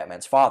Wayne,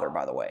 Batman's father,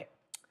 by the way.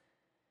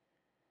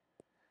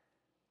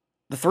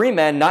 The 3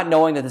 men, not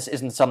knowing that this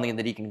isn't something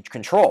that he can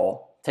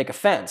control, take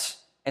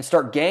offense and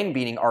start gang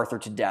beating Arthur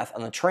to death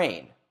on the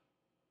train.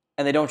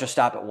 And they don't just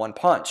stop at one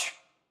punch.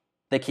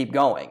 They keep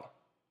going.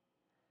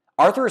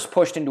 Arthur is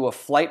pushed into a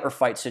flight or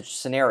fight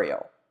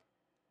scenario.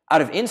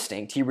 Out of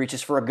instinct, he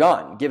reaches for a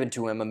gun, given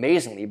to him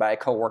amazingly by a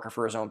co-worker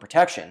for his own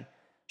protection,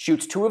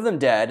 shoots 2 of them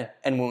dead,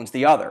 and wounds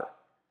the other.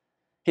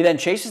 He then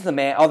chases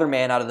the other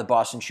man out of the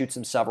bus and shoots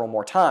him several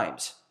more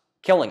times,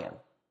 killing him.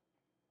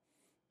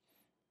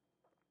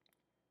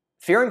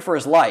 Fearing for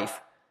his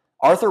life,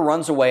 Arthur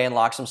runs away and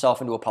locks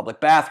himself into a public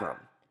bathroom.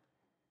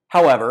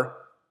 However,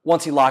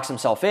 once he locks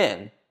himself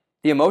in,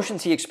 the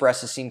emotions he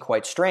expresses seem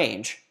quite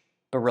strange,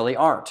 but really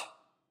aren't.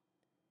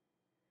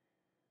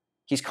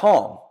 He's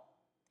calm.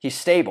 He's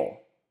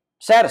stable.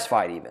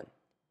 Satisfied even.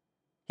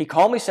 He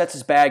calmly sets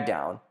his bag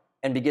down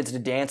and begins to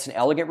dance an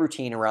elegant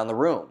routine around the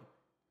room,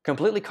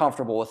 completely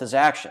comfortable with his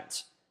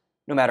actions,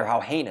 no matter how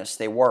heinous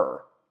they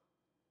were.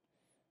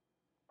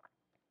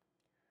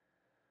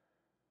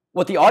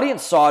 What the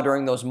audience saw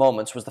during those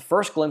moments was the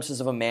first glimpses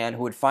of a man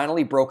who had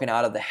finally broken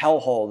out of the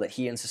hellhole that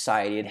he and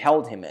society had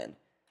held him in.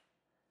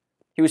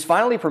 He was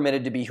finally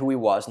permitted to be who he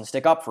was and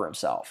stick up for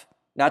himself,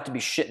 not to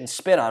be shit and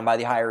spit on by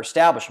the higher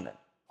establishment,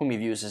 whom he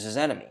views as his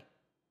enemy.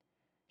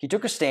 He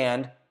took a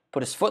stand,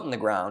 put his foot in the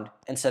ground,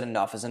 and said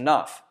enough is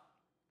enough.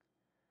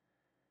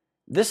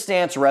 This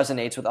stance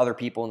resonates with other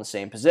people in the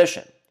same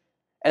position.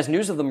 As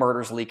news of the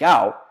murders leak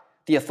out,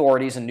 the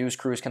authorities and news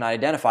crews cannot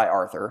identify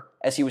Arthur,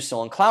 as he was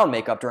still in clown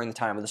makeup during the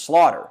time of the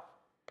slaughter.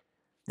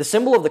 The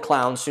symbol of the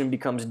clown soon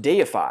becomes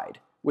deified,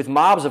 with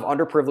mobs of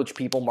underprivileged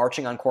people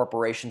marching on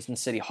corporations in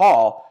City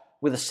Hall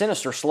with a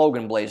sinister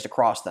slogan blazed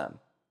across them.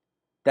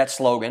 That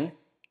slogan,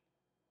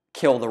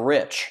 "Kill the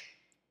rich."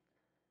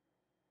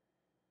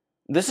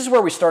 This is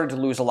where we started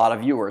to lose a lot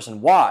of viewers,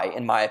 and why,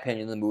 in my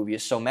opinion, the movie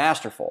is so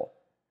masterful.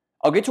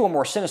 I'll get to a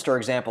more sinister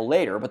example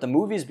later, but the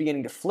movie is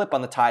beginning to flip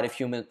on the tide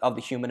of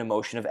the human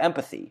emotion of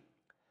empathy.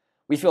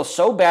 We feel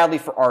so badly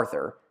for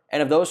Arthur,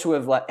 and of those who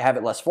have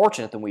it less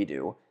fortunate than we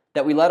do,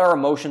 that we let our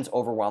emotions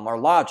overwhelm our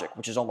logic,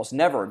 which is almost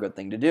never a good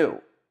thing to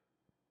do.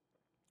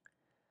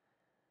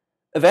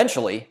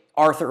 Eventually,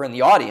 Arthur and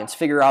the audience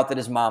figure out that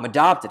his mom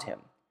adopted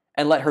him,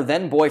 and let her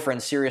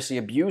then-boyfriend seriously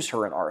abuse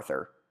her and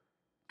Arthur.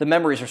 The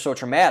memories are so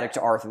traumatic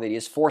to Arthur that he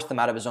has forced them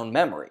out of his own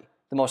memory,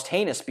 the most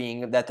heinous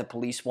being that the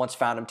police once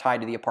found him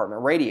tied to the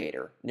apartment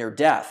radiator, near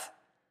death.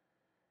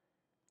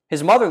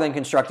 His mother then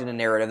constructed a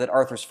narrative that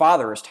Arthur's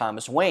father is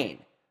Thomas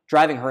Wayne,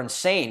 driving her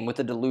insane with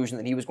the delusion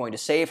that he was going to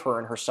save her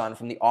and her son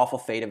from the awful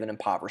fate of an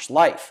impoverished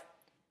life.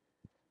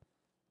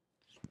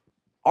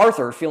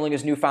 Arthur, feeling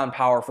his newfound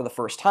power for the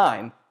first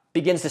time,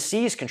 begins to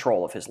seize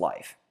control of his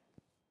life.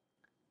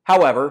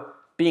 However,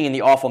 being in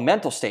the awful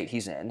mental state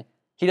he's in,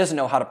 he doesn't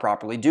know how to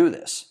properly do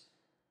this.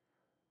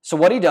 So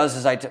what he does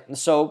is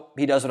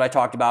he does what I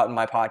talked about in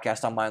my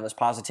podcast on mindless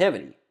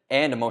positivity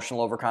and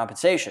emotional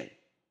overcompensation.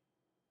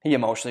 He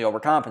emotionally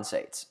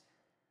overcompensates.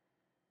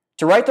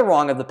 To right the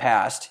wrong of the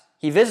past,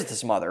 he visits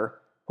his mother,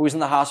 who is in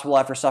the hospital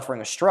after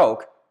suffering a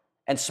stroke,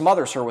 and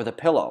smothers her with a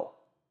pillow.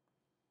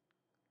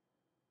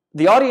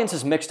 The audience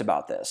is mixed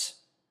about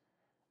this.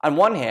 On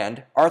one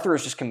hand, Arthur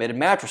has just committed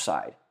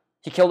matricide.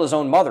 He killed his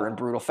own mother in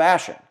brutal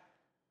fashion.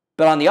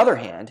 But on the other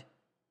hand,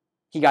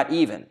 he got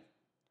even.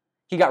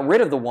 He got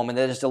rid of the woman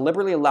that has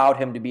deliberately allowed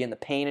him to be in the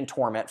pain and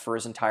torment for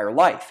his entire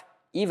life,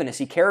 even as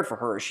he cared for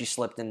her as she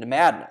slipped into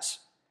madness.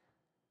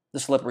 The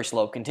slippery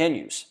slope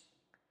continues.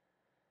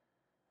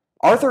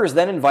 Arthur is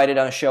then invited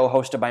on a show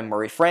hosted by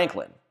Murray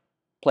Franklin,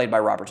 played by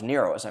Robert De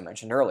Niro, as I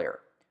mentioned earlier.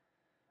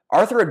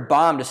 Arthur had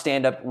bombed a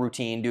stand-up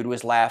routine due to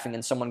his laughing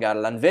and someone got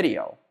it on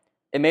video.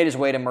 It made his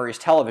way to Murray's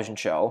television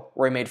show,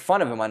 where he made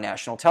fun of him on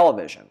national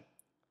television.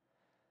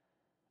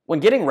 When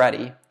getting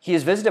ready, he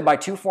is visited by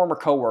two former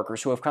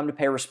co-workers who have come to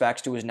pay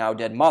respects to his now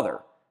dead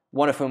mother,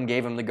 one of whom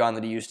gave him the gun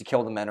that he used to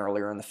kill the men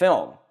earlier in the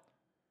film.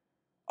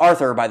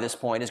 Arthur, by this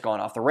point, has gone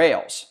off the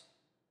rails.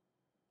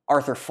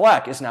 Arthur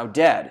Fleck is now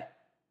dead.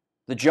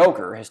 The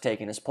Joker has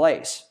taken his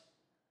place.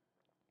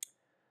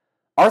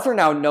 Arthur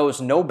now knows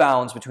no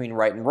bounds between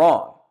right and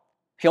wrong.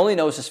 He only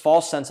knows his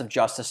false sense of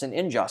justice and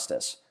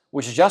injustice,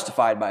 which is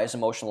justified by his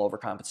emotional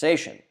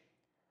overcompensation.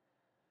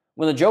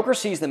 When the Joker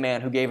sees the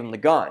man who gave him the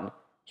gun,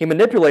 he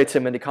manipulates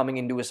him into coming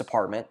into his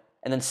apartment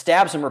and then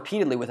stabs him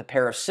repeatedly with a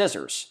pair of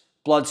scissors,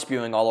 blood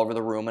spewing all over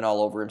the room and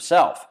all over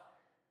himself.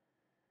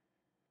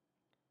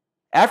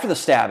 After the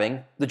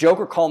stabbing, the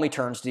Joker calmly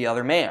turns to the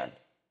other man.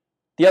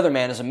 The other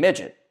man is a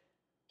midget.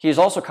 He is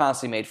also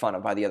constantly made fun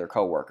of by the other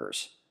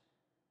co-workers.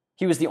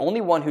 He was the only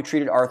one who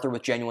treated Arthur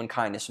with genuine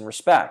kindness and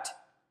respect.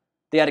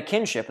 They had a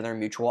kinship in their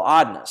mutual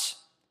oddness.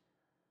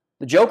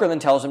 The Joker then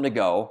tells him to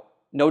go,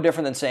 no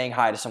different than saying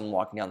hi to someone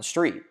walking down the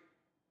street.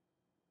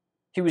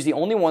 He was the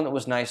only one that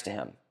was nice to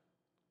him.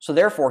 So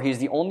therefore, he's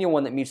the only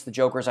one that meets the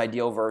Joker's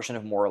ideal version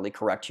of morally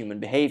correct human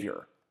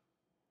behavior.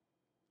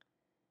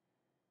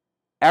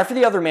 After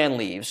the other man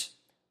leaves,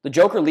 the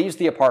Joker leaves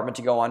the apartment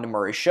to go on to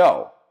Murray's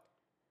show.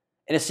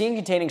 In a scene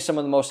containing some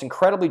of the most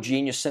incredibly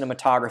genius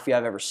cinematography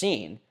I've ever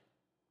seen,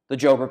 the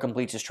Joker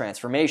completes his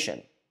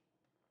transformation.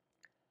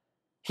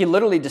 He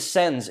literally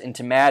descends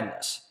into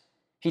madness.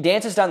 He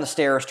dances down the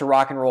stairs to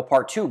Rock and Roll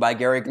Part 2 by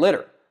Gary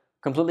Glitter,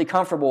 completely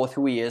comfortable with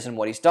who he is and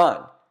what he's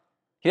done.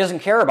 He doesn't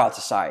care about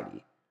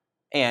society.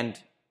 And,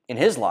 in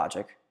his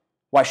logic,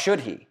 why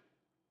should he?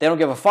 They don't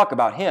give a fuck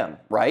about him,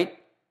 right?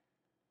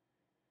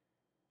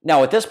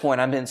 Now, at this point,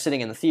 I've been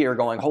sitting in the theater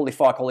going, holy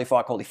fuck, holy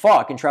fuck, holy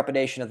fuck, in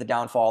trepidation at the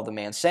downfall of the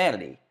man's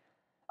sanity.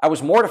 I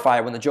was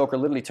mortified when the Joker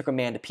literally took a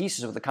man to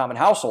pieces with a common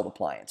household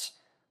appliance.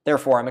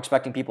 Therefore, I'm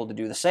expecting people to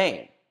do the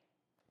same.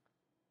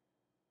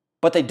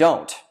 But they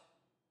don't.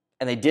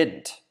 And they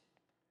didn't.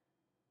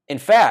 In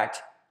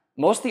fact,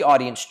 most of the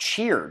audience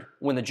cheered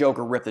when the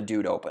Joker ripped the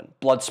dude open,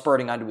 blood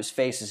spurting onto his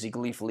face as he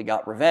gleefully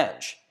got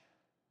revenge.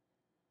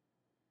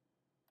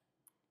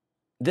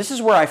 This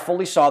is where I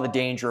fully saw the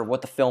danger of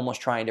what the film was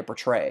trying to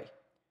portray.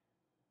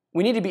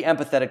 We need to be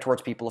empathetic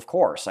towards people, of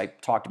course. I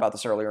talked about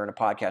this earlier in a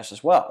podcast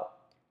as well.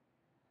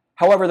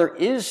 However, there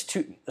is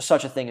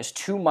such a thing as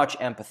too much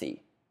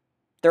empathy.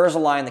 There is a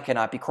line that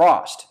cannot be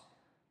crossed.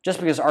 Just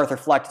because Arthur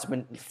Fleck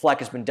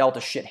has been dealt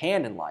a shit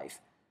hand in life,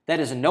 that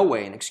is in no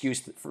way an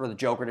excuse for the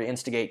Joker to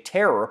instigate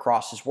terror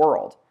across his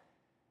world.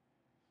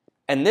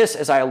 And this,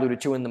 as I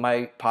alluded to in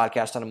my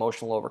podcast on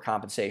emotional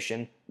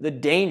overcompensation, the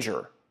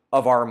danger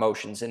of our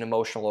emotions in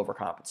emotional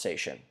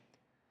overcompensation.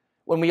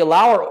 When we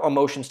allow our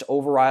emotions to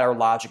override our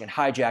logic and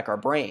hijack our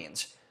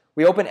brains,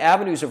 we open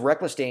avenues of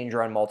reckless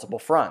danger on multiple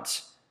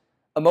fronts.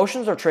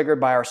 Emotions are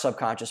triggered by our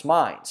subconscious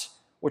minds,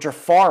 which are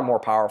far more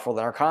powerful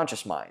than our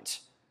conscious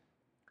minds.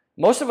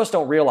 Most of us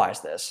don't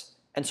realize this,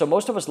 and so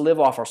most of us live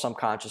off our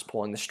subconscious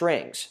pulling the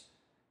strings.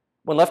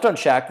 When left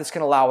unchecked, this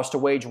can allow us to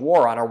wage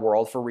war on our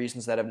world for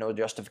reasons that have no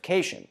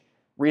justification,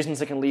 reasons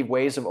that can leave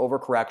waves of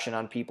overcorrection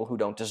on people who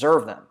don't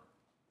deserve them.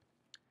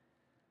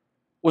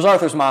 Was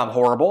Arthur's mom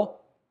horrible?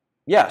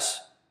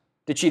 Yes.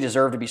 Did she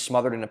deserve to be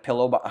smothered in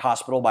a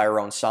hospital by her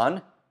own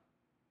son?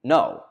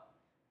 No.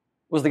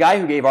 Was the guy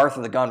who gave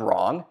Arthur the gun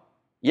wrong?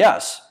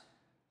 Yes.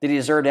 Did he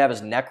deserve to have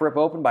his neck ripped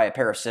open by a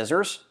pair of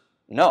scissors?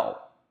 No.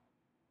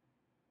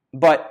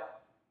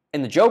 But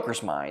in the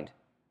Joker's mind,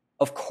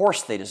 of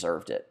course they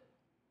deserved it.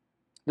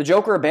 The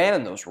Joker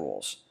abandoned those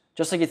rules,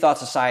 just like he thought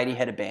society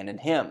had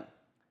abandoned him.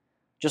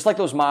 Just like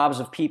those mobs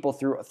of people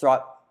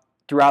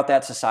throughout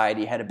that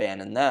society had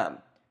abandoned them.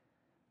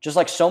 Just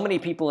like so many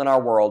people in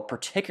our world,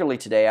 particularly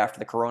today after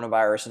the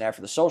coronavirus and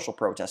after the social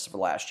protests of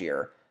last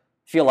year,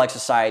 feel like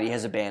society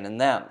has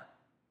abandoned them.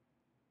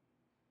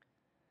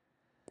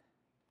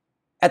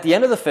 At the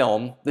end of the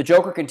film, the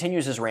Joker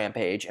continues his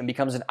rampage and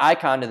becomes an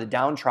icon to the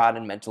downtrodden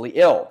and mentally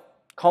ill,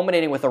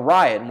 culminating with a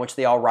riot in which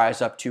they all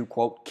rise up to,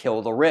 quote,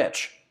 kill the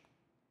rich.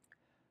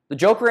 The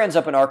Joker ends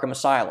up in Arkham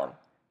Asylum,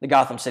 the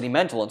Gotham City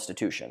mental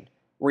institution,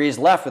 where he is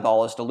left with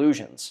all his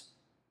delusions.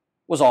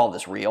 Was all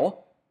this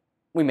real?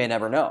 We may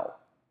never know.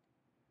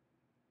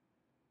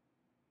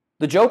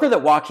 The Joker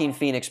that Joaquin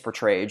Phoenix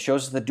portrayed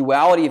shows us the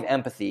duality of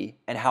empathy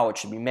and how it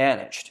should be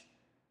managed.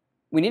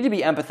 We need to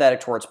be empathetic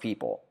towards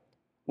people.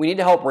 We need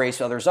to help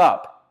raise others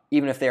up,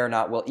 even if they are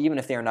not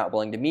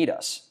willing to meet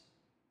us.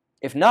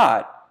 If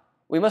not,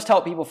 we must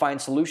help people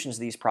find solutions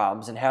to these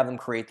problems and have them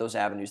create those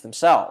avenues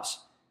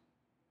themselves.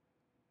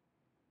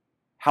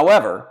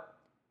 However,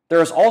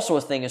 there is also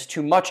a thing as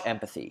too much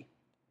empathy.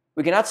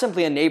 We cannot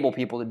simply enable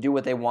people to do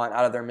what they want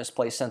out of their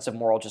misplaced sense of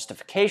moral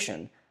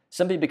justification,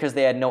 simply because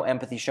they had no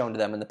empathy shown to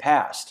them in the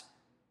past.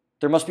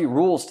 There must be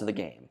rules to the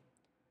game.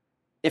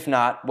 If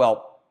not,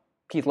 well,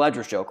 Heath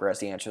Ledger's Joker has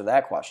the answer to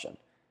that question.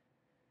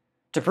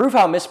 To prove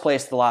how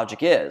misplaced the logic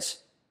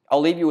is,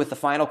 I'll leave you with the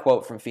final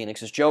quote from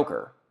Phoenix's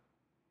Joker.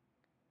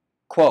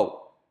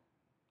 Quote,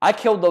 "I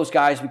killed those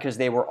guys because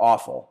they were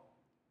awful.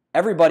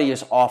 Everybody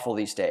is awful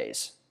these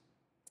days.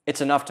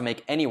 It's enough to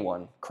make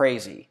anyone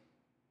crazy."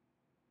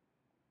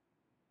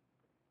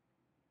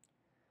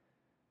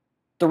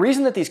 The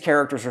reason that these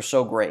characters are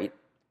so great,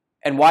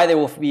 and why they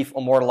will be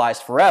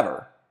immortalized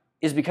forever,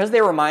 is because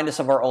they remind us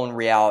of our own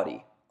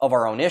reality, of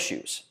our own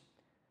issues.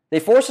 They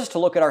force us to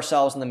look at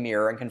ourselves in the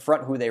mirror and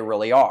confront who they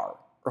really are,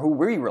 or who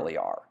we really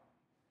are.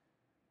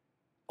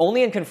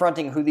 Only in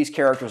confronting who these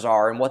characters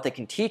are and what they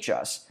can teach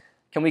us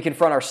can we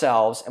confront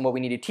ourselves and what we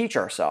need to teach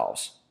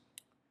ourselves.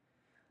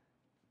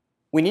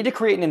 We need to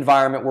create an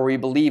environment where we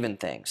believe in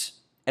things,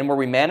 and where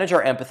we manage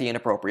our empathy in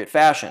appropriate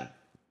fashion.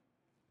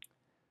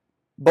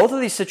 Both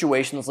of these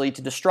situations lead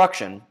to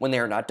destruction when they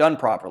are not done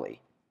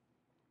properly.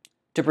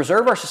 To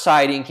preserve our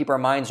society and keep our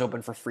minds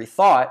open for free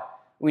thought,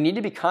 we need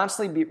to be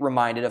constantly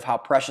reminded of how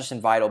precious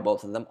and vital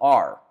both of them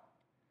are.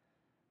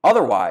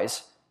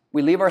 Otherwise,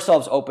 we leave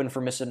ourselves open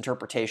for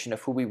misinterpretation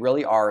of who we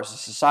really are as a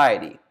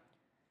society.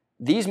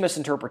 These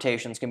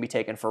misinterpretations can be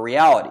taken for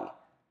reality.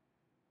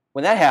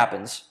 When that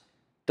happens,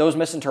 those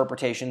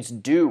misinterpretations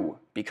do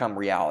become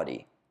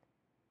reality.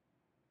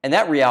 And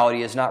that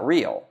reality is not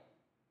real,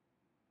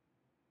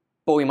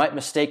 but we might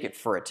mistake it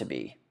for it to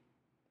be.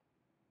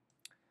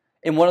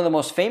 In one of the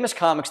most famous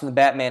comics in the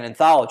Batman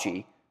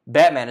anthology,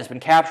 Batman has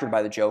been captured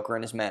by the Joker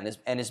and his men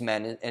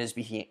is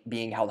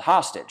being held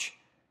hostage.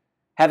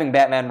 Having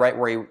Batman right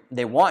where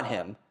they want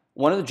him,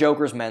 one of the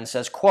Joker's men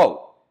says,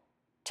 quote,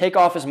 "Take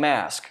off his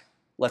mask.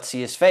 Let's see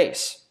his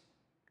face."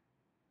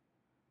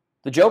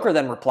 The Joker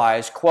then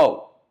replies,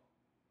 quote,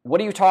 "What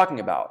are you talking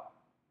about?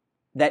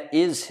 That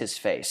is his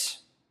face."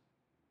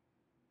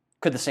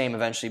 Could the same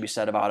eventually be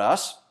said about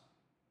us?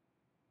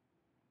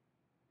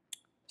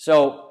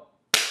 So,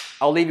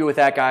 I'll leave you with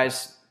that,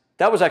 guys.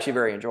 That was actually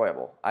very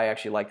enjoyable. I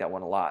actually like that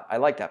one a lot. I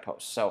like that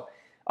post. So,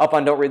 up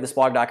on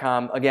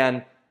don'treadthisblog.com.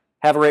 Again,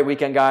 have a great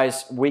weekend,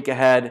 guys. Week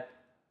ahead.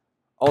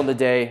 Own the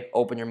day.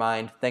 Open your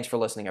mind. Thanks for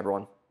listening,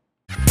 everyone.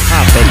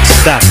 Hopping,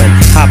 stopping,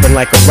 hopping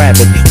like a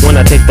rabbit. When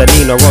I take the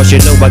Nino Ross,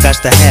 you know I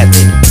got to have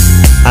it.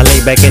 I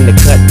lay back in the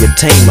cut,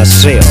 retain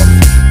myself.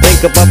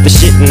 Think about the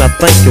shit and I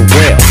think it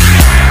well.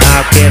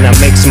 How can I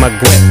make my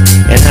grip?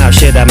 And how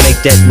should I make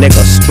that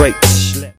nigga straight?